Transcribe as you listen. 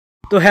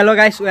तो hello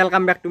guys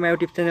welcome back to my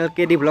YouTube channel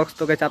KD blogs.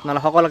 तो guys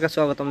आपनालोक সকলকে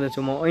স্বাগতম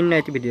জানাইছো মই অন্য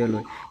এটি ভিডিও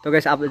লৈ। তো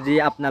গাইস আজি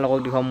আপনালোকক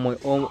দেখম মই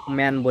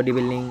ওমেন বডি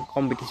বিল্ডিং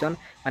কম্পিটিশন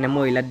মানে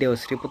মহিলা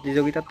দেহশ্রী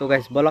প্রতিযোগিতা। তো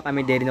গাইস বলক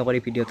আমি দেরি নকৰি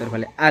ভিডিওটোৰ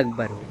ফালে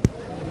আগবাঢ়ো।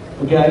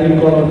 Okay, I will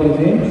call out the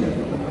names.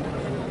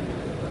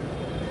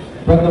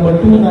 Truck number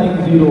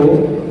 290,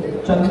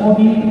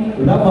 Chanmohi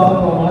Rabha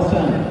from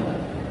Assam.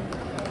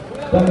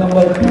 Truck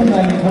number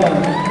 291,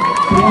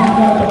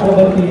 Priyanka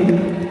Chakrabarti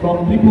from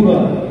Tripura.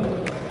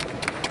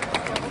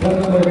 Truck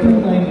number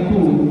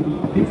 292,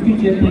 Dipti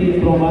Chetri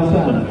from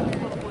Assam.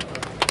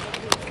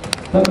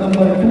 Truck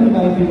number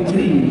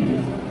 293,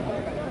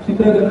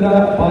 Chitraganga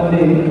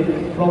Pandey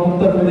from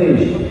Uttar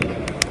Pradesh.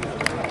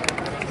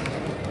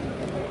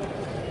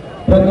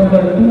 Truck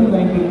number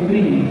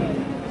 293,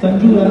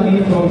 Sanju Rani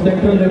from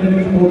Central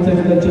Revenue Sports and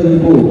Cultural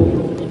Board.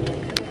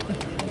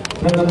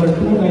 Truck number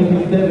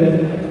 297,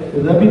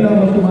 Rabina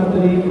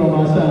Masumatri from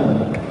Assam.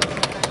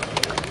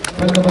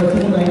 Truck number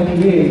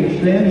 298,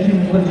 Shreyan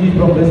Shimukherjee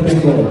from West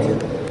Bengal.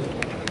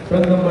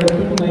 Truck number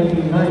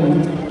 299,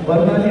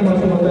 Varnali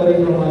Masumatri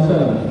from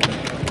Assam.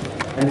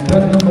 And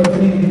truck number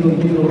 300,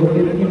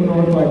 Irkim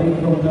Naur Patil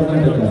from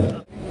Karnataka.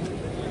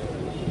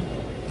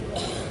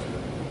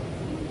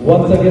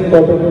 Once again,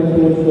 coordinate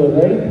towards your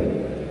right.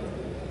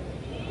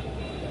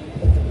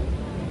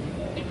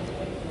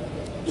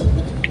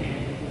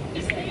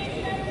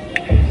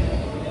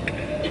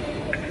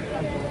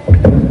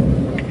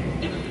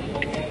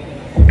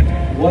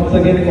 Once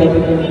again,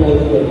 coordinate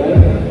towards your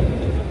right.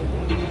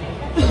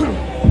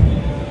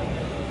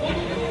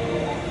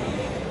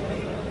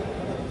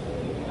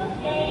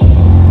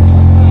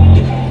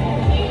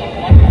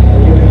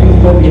 Please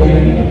go behind.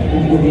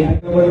 Please go behind.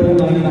 Number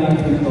 299,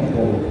 please come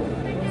forward.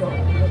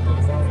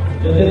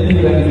 Judges,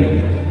 please ready.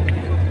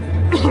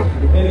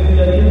 Okay,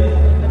 judges.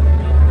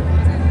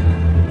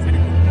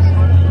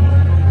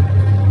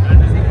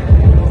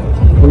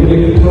 Okay,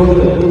 let's close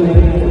the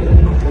 299.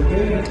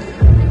 Okay,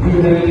 be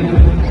ready.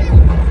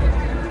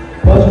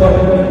 First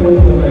quarter,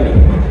 close the right.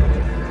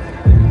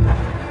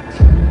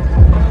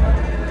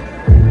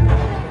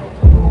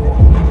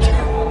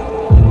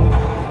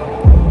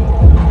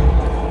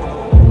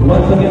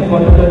 Once again,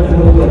 quarter,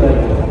 close the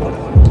right.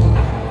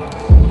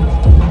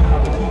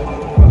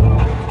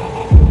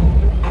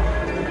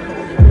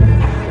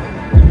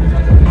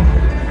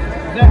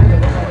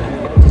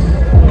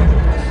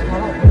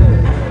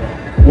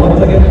 Once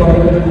again,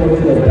 quarter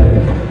towards the right.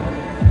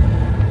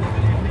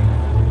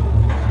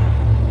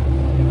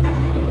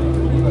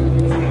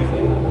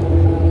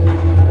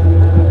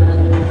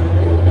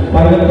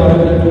 Final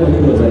quarter towards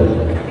the right.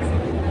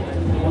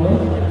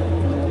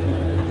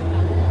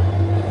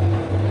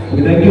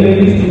 Thank you,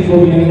 ladies. Please go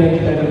behind and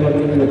stand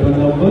according to your turn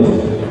numbers.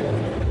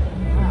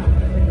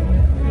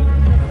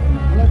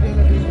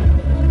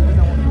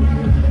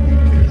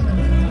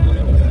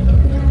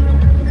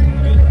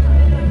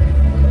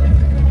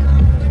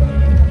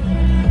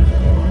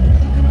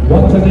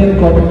 Once again,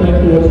 quarter time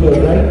towards your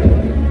right.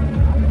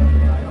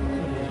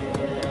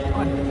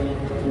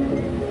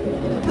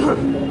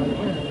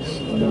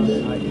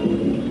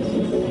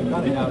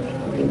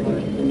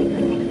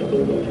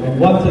 And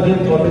once again,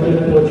 quarter time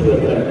towards your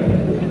right.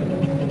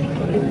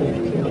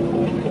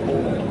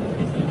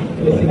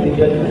 Facing the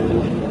judges.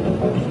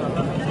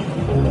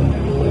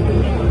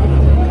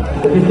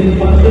 Okay, stage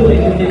master,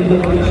 change the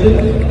position.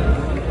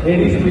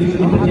 Ladies, please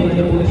change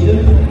the position.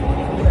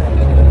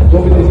 Go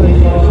with the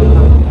stage master.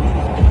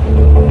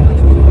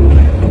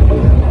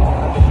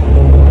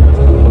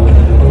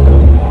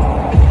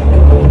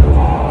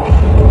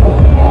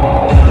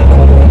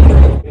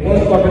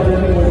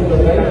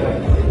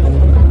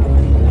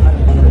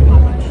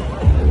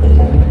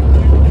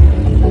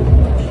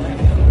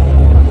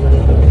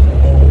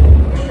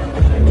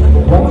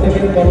 Once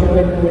again, counter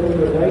towards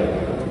the right.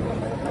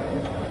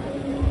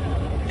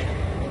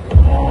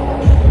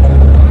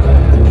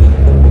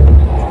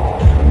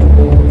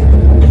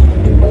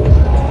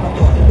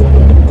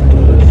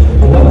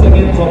 Once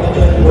again, counter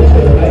towards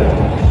the right.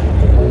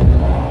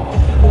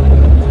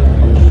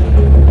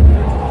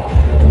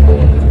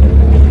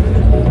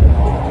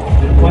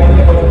 And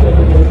finally, counter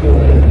towards the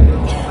right.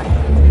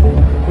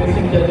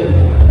 Facing judges.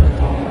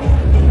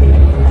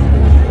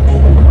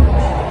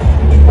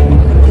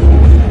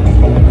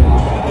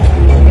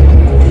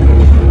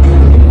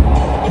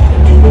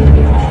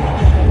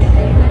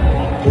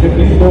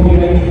 Please go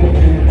behind.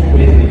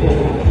 Please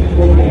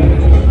go behind.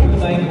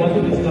 Line 1 to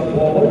step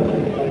forward.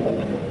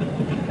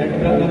 And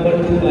truck number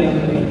 2, line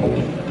 3.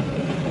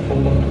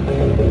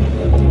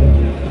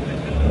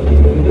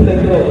 In the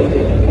center of the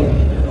stage.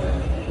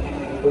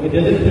 Okay,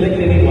 judges select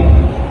anyone.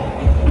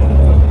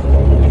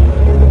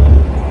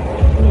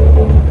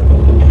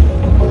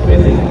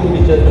 Facing to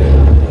the judges.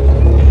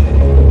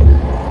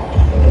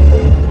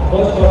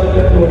 First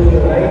quarter towards the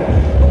right.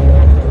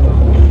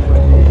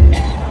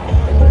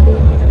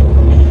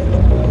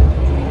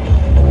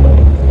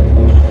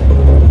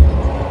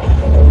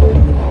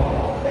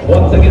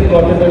 Once again,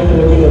 quarter towards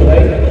your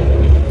right.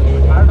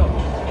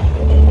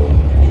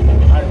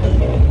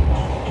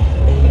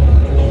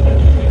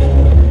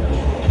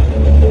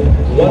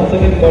 Once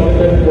again,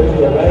 confident goes to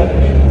the right.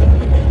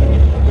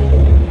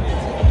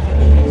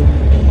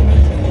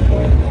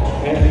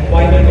 And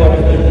final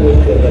confident goes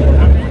to the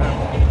left.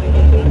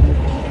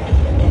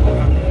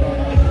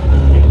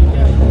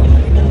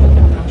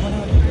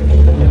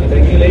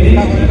 Thank you, ladies.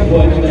 Go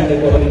and stand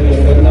according to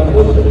your Gangnam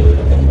pose.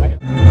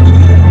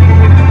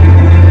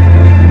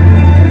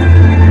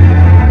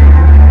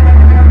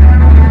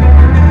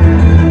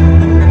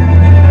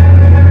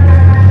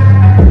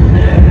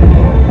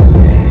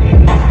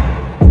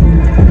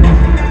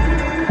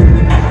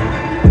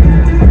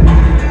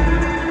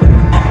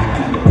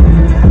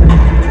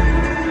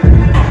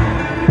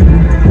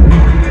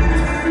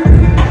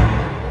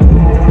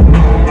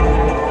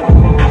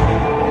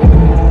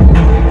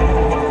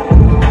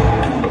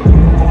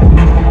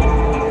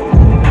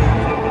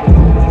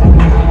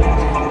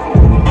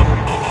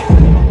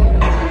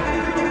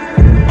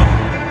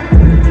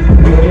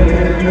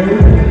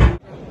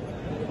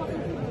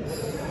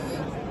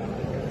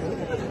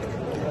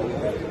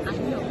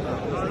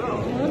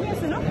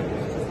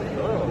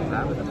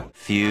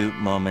 Few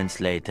moments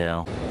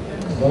later.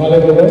 Bonale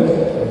bobe,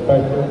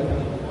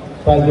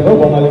 prize dibo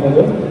bonale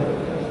bobe.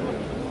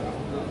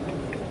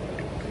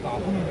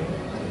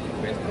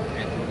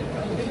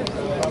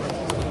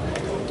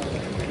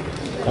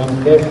 And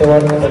guest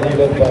award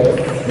presented by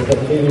Mr.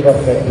 Srinivas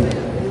Reddy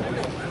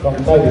from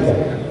SARAIGHAT.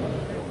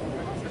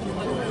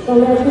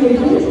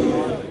 Congratulations.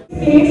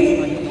 Case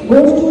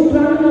goes to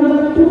round number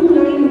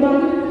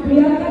 291,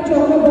 Priyanka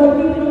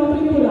Chakraborty from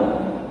Tripura.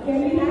 Can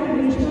we have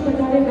Rishma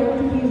Patare back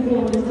to please be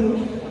on the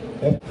stage?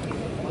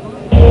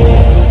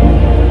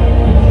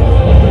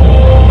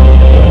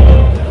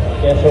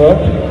 Guest award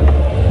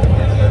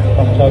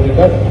from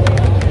SARAIGHAT.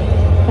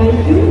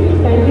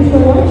 Thank you so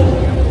much.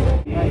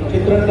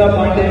 चित्रंदा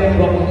Pandey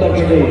from Uttar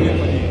Pradesh.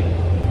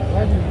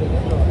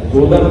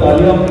 जोरदार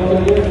तालियां आपके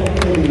लिए।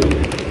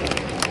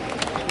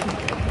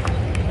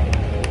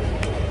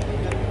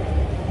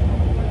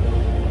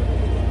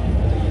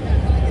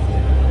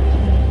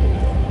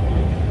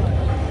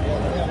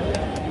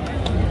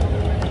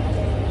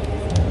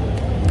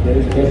 There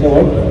is guest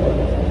award.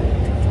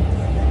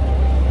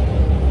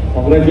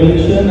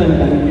 Congratulations and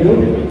thank you.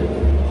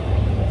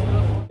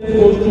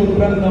 Goes to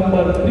front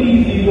number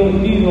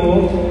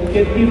 300,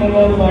 Ketki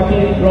Manor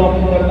Patil from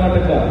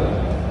Karnataka.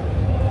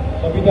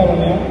 Sabita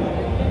Banya.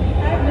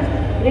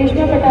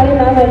 Rishma Patare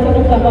now welcome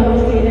to come on the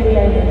stage and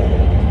guide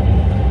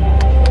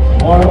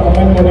और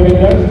women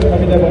bodybuilders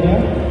Sabita Banya.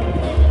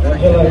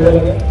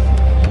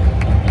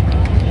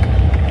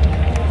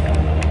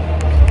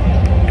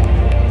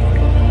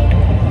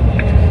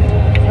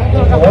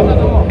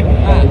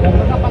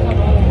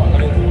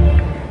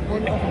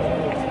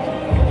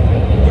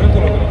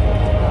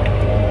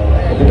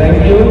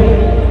 Thank you.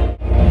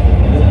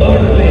 The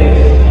third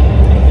place.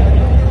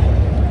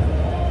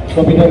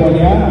 Sabita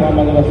Banya, our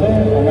madrasa,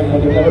 women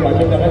bodybuilder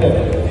Patil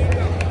Karnataka.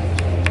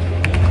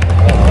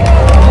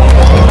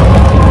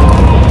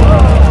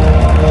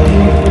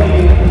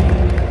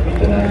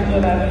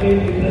 International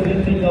athlete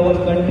representing our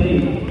country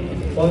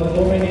on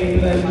so many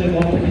international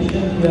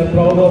competitions. We are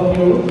proud of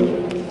you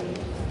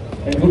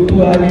and good to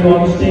have you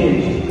on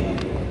stage.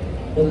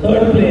 The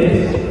third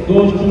place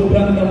goes to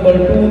front number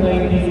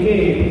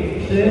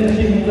 298,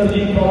 Srinivas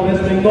Mukherjee from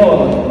West Bengal.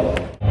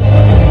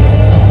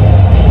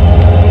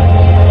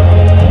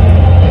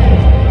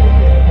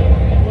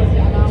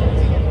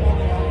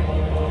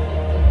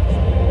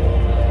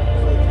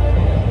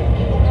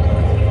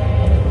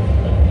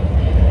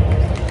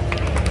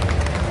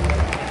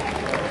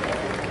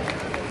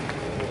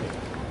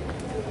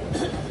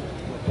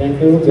 Thank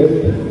you,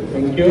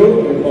 thank you,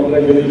 and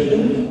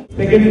congratulations.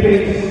 Second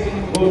place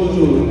goes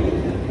to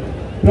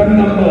front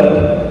number,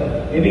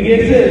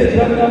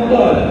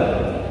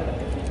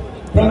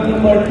 front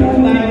number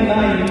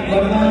 299,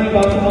 Varnali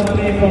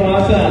Basumantri from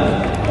Assam.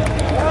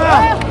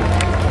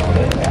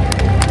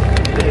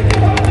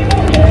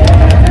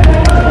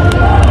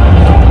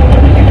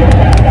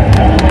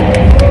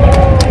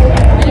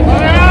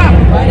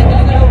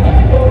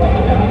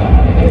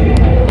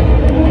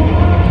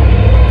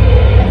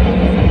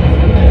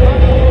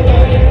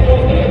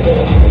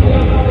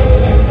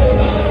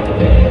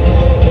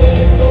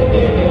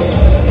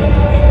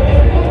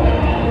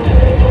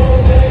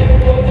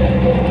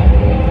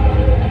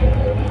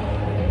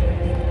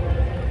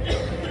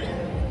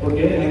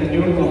 Okay, thank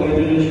you,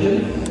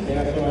 congratulations.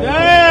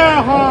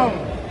 Yeah.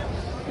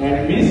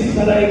 And Miss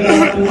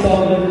SARAIGHAT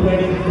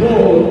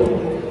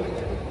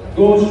 2024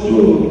 goes to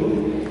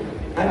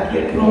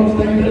athlete from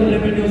Central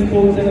Revenue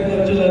Sports and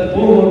Cultural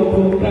Board to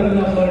front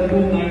number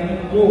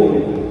 294,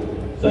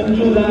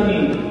 Sanju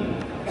Rani.